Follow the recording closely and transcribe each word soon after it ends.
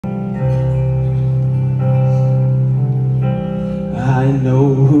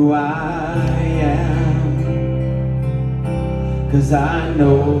know who I am, 'cause I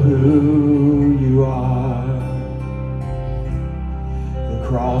know who you are. The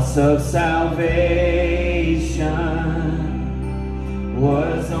cross of salvation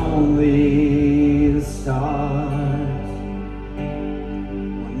was only the start.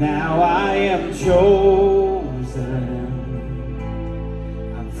 Well, now I am chosen,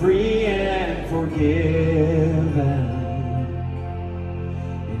 I'm free and forgiven,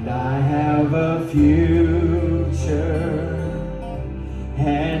 and I have a future,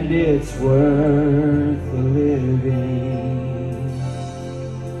 and it's worth the living.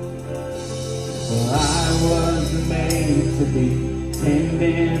 Well, I was made to be pinned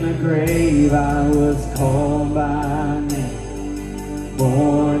in a grave. I was called by name,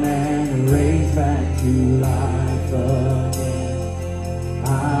 born and raised back to life again.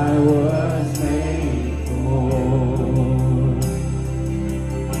 I was made for more.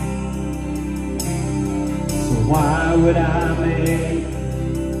 So why would I make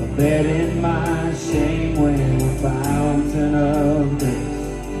a bed in my shame when a fountain of grace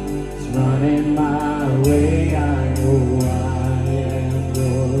is running my way? I know I am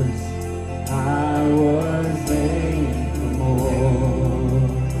yours. I was made for more.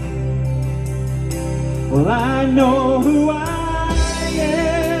 Well, I know who I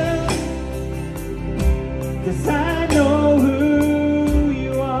am, 'cause I know who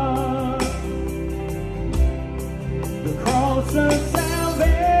you are. The cross of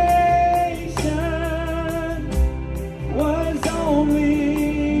salvation was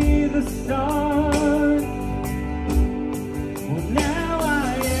only the start. Well, now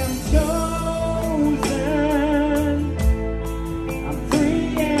I am chosen, I'm free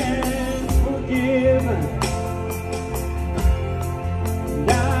and forgiven, and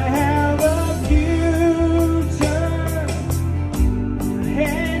I have a future,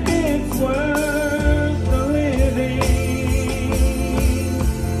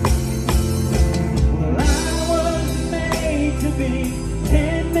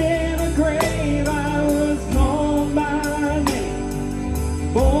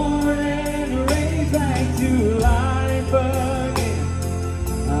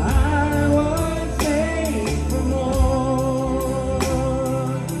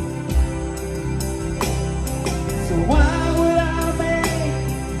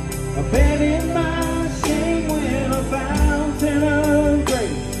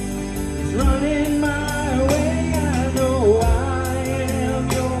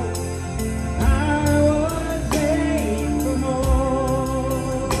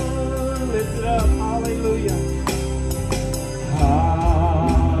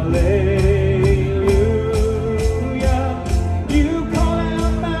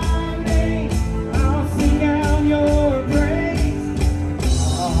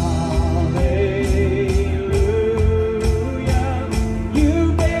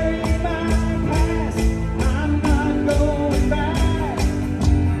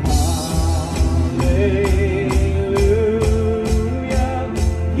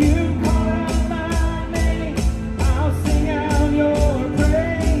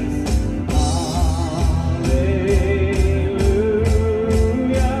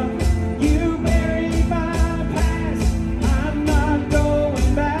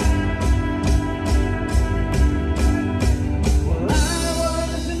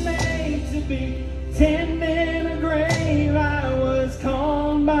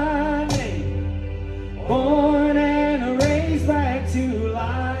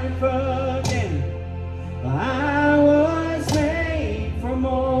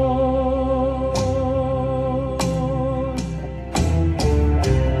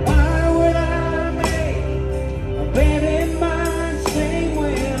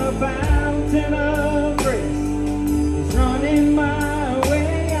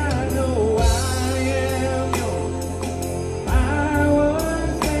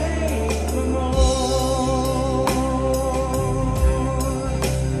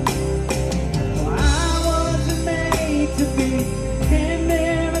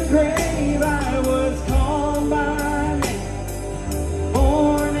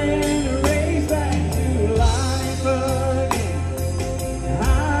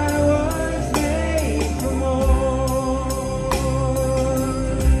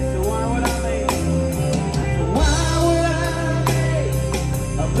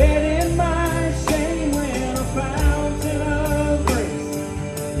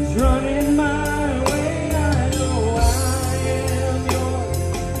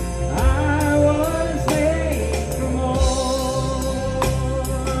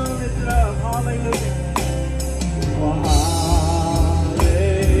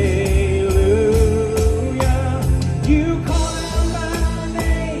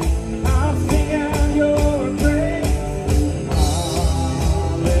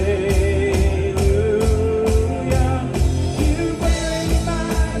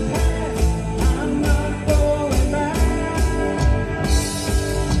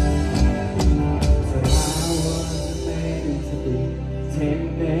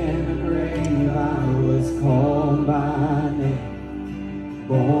 Hidden in the grave, I was called by name,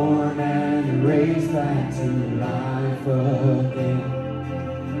 born and raised back to life again.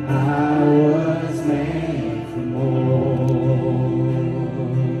 I was made for more.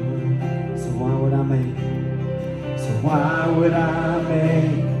 So why would I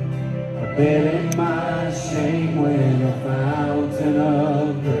make a bed in my shame?